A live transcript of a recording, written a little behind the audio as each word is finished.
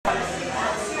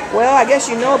Well, I guess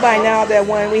you know by now that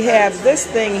when we have this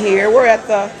thing here, we're at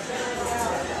the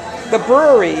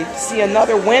brewery. See,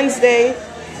 another Wednesday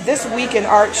This Week in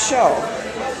Art show.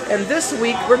 And this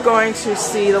week we're going to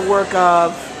see the work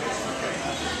of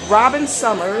Robin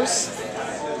Sommers,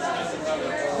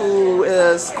 who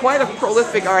is quite a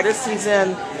prolific artist. He's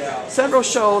in several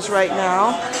shows right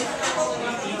now,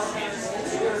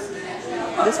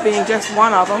 this being just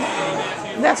one of them.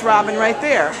 And that's Robin right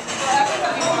there,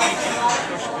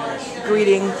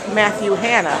 greeting Matthew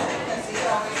Hanna.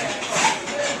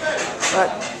 But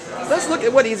let's look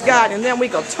at what he's got, and then we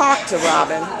go talk to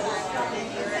Robin.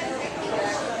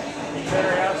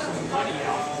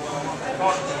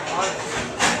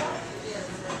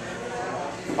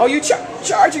 Oh, you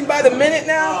charging by the minute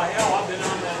now? I know, I've been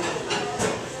on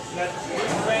that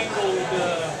newfangled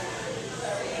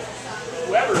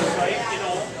Weber site, you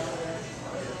know.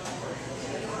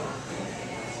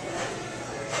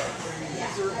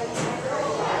 These are all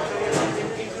out of the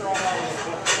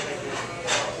book.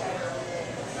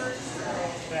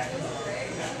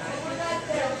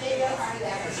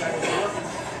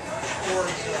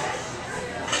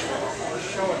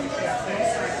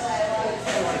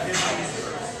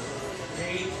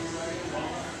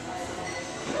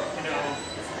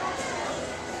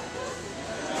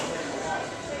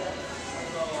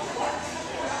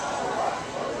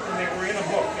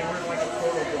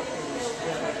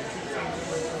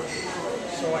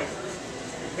 Showing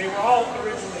they were all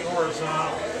originally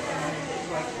horizontal, and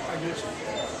I just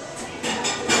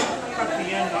cut the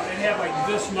end off. It had like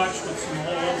this much with some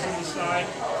holes in the side,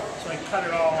 so I cut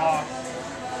it all off.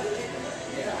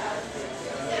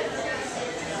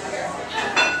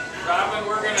 Robin,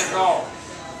 we're gonna go.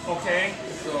 Okay.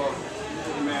 So,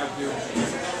 Matthew.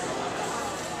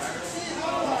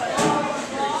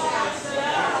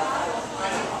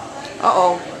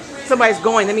 Uh-oh. Somebody's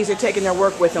going. That means they're taking their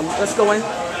work with them. Let's go in.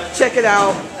 Check it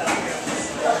out.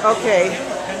 Okay.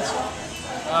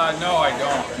 No, I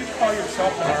don't. You call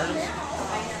yourself an artist?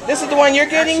 This is the one you're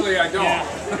getting? Actually, I don't. Yeah.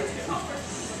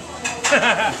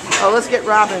 Oh, let's get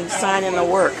Robin signing the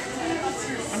work.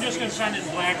 I'm just going to sign it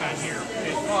black on here.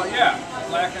 Okay. Oh, yeah.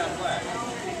 Black on black.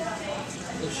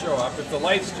 It'll show up if the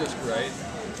light's just right.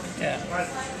 Yeah.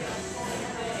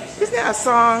 Isn't that a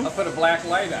song? I'll put a black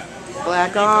light on it.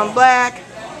 Black on black.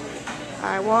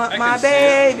 I want my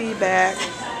baby back.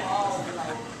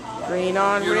 Green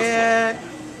on Beautiful. red.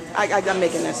 I'm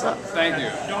making this up. Thank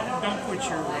you. Don't put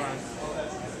your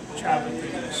job at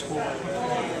the school.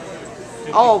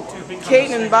 Oh,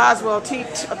 Caden and Boswell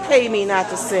pay me not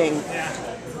to sing. Yeah.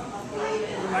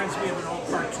 Reminds me of an old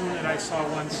cartoon that I saw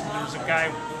once. And there's a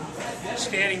guy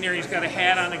standing there. He's got a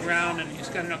hat on the ground and he's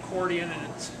got an accordion,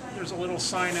 and there's a little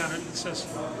sign on it that says,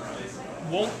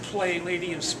 "Won't play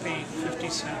Lady of Spain, 50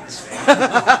 cents."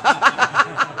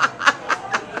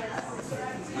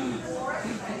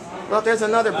 Well, there's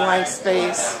another blank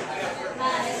space.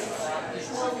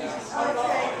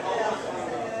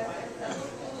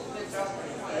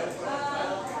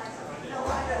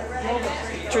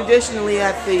 Traditionally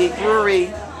at the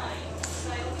brewery,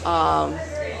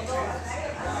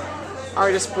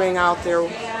 artists bring out their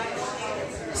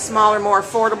smaller, more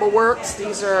affordable works.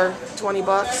 These are 20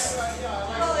 bucks.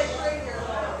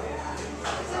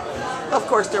 Of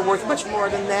course, they're worth much more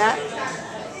than that.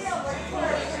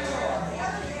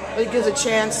 It gives a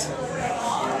chance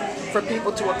for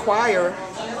people to acquire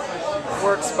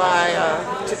works by a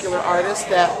particular artist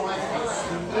that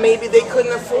maybe they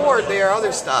couldn't afford their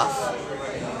other stuff.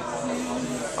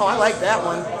 Oh, I like that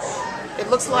one. It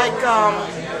looks like,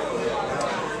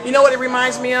 you know what it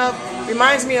reminds me of? It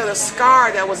reminds me of the scar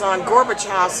that was on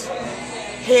Gorbachev's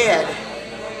head.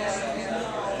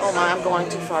 Oh my, I'm going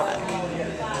too far back.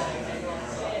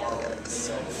 Look at this.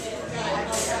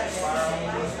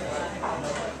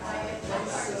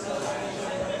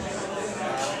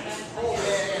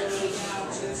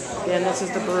 Again, this is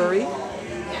the brewery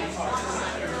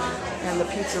and the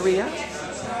pizzeria.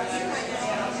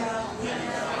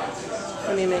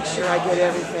 Let me make sure I get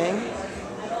everything.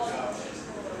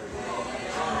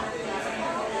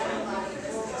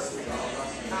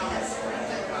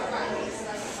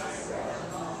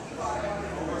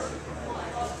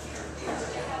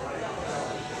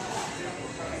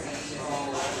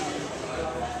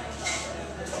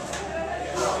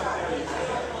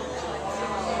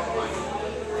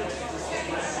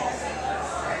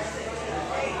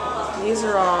 These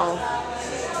are all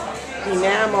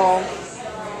enamel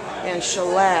and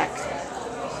shellac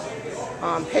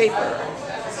on paper.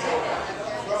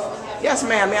 Yes,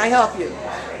 ma'am, may I help you?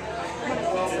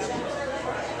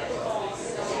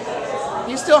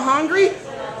 You still hungry?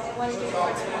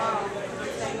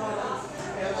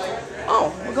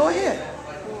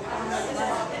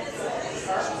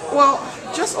 Well,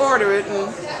 just order it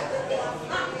and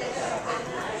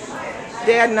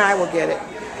Dad and I will get it.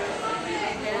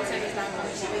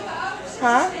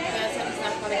 Huh?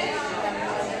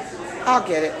 I'll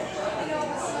get it.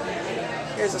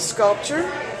 Here's a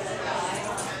sculpture.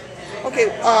 Okay,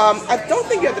 I don't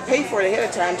think you have to pay for it ahead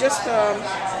of time. Just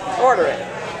order it.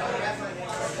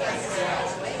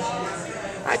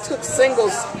 I took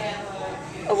singles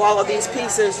of all of these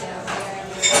pieces,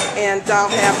 and I'll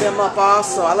have them up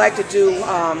also. I like to do,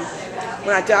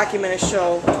 when I document a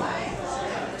show,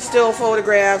 still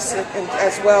photographs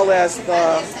as well as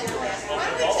the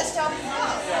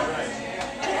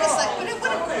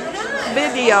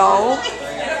video.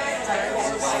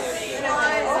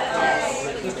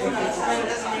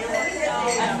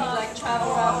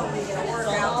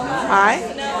 Hi.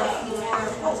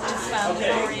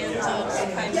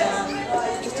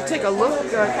 Just to take a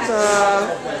look at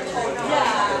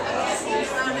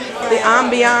the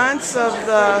ambiance of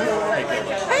the.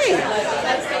 Hey.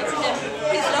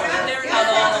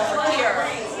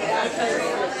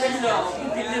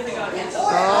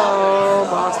 Oh,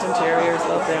 Boston Terriers,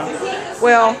 love them.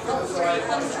 Well,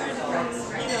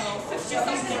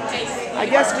 I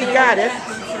guess we got it.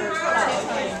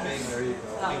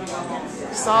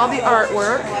 Saw the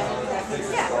artwork.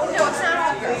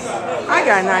 I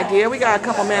got an idea. We got a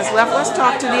couple minutes left. Let's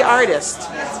talk to the artist.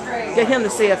 Get him to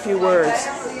say a few words.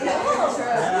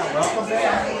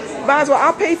 Boswell,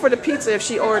 I'll pay for the pizza if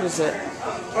she orders it.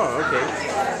 Oh, okay.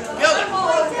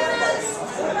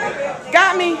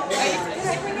 Got me?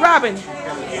 Robin,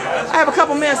 I have a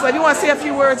couple minutes left. You want to say a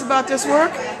few words about this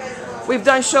work? We've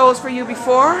done shows for you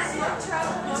before.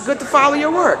 It's good to follow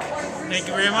your work. Thank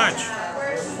you very much.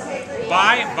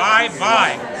 Buy, buy,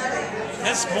 buy.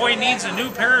 This boy needs a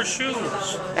new pair of shoes.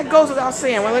 That goes without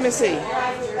saying. Well, let me see.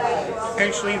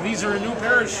 Actually, these are a new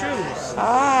pair of shoes.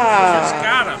 Ah. Just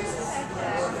got them.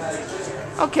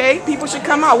 Okay, people should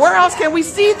come out. Where else can we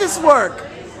see this work?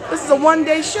 This is a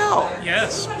one-day show.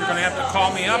 Yes, you're going to have to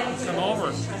call me up and come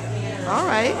over. All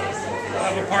right. We'll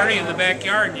have a party in the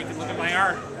backyard and you can look at my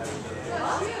art.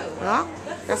 Well,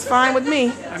 that's fine with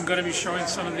me. I'm going to be showing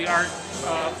some of the art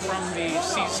from the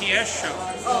CCS show.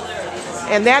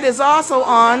 And that is also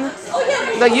on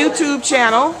the YouTube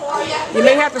channel. You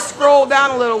may have to scroll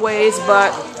down a little ways,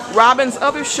 but Robin's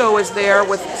other show is there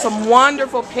with some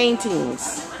wonderful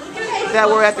paintings that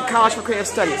were at the College for Creative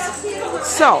Studies.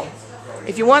 So,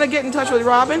 if you want to get in touch with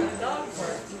Robin.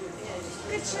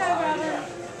 Good show, Robin.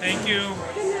 Thank you.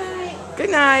 Good night. Good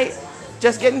night.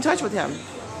 Just get in touch with him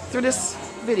through this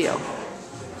video.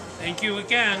 Thank you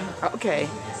again. Okay.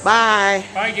 Bye.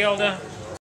 Bye, Gilda.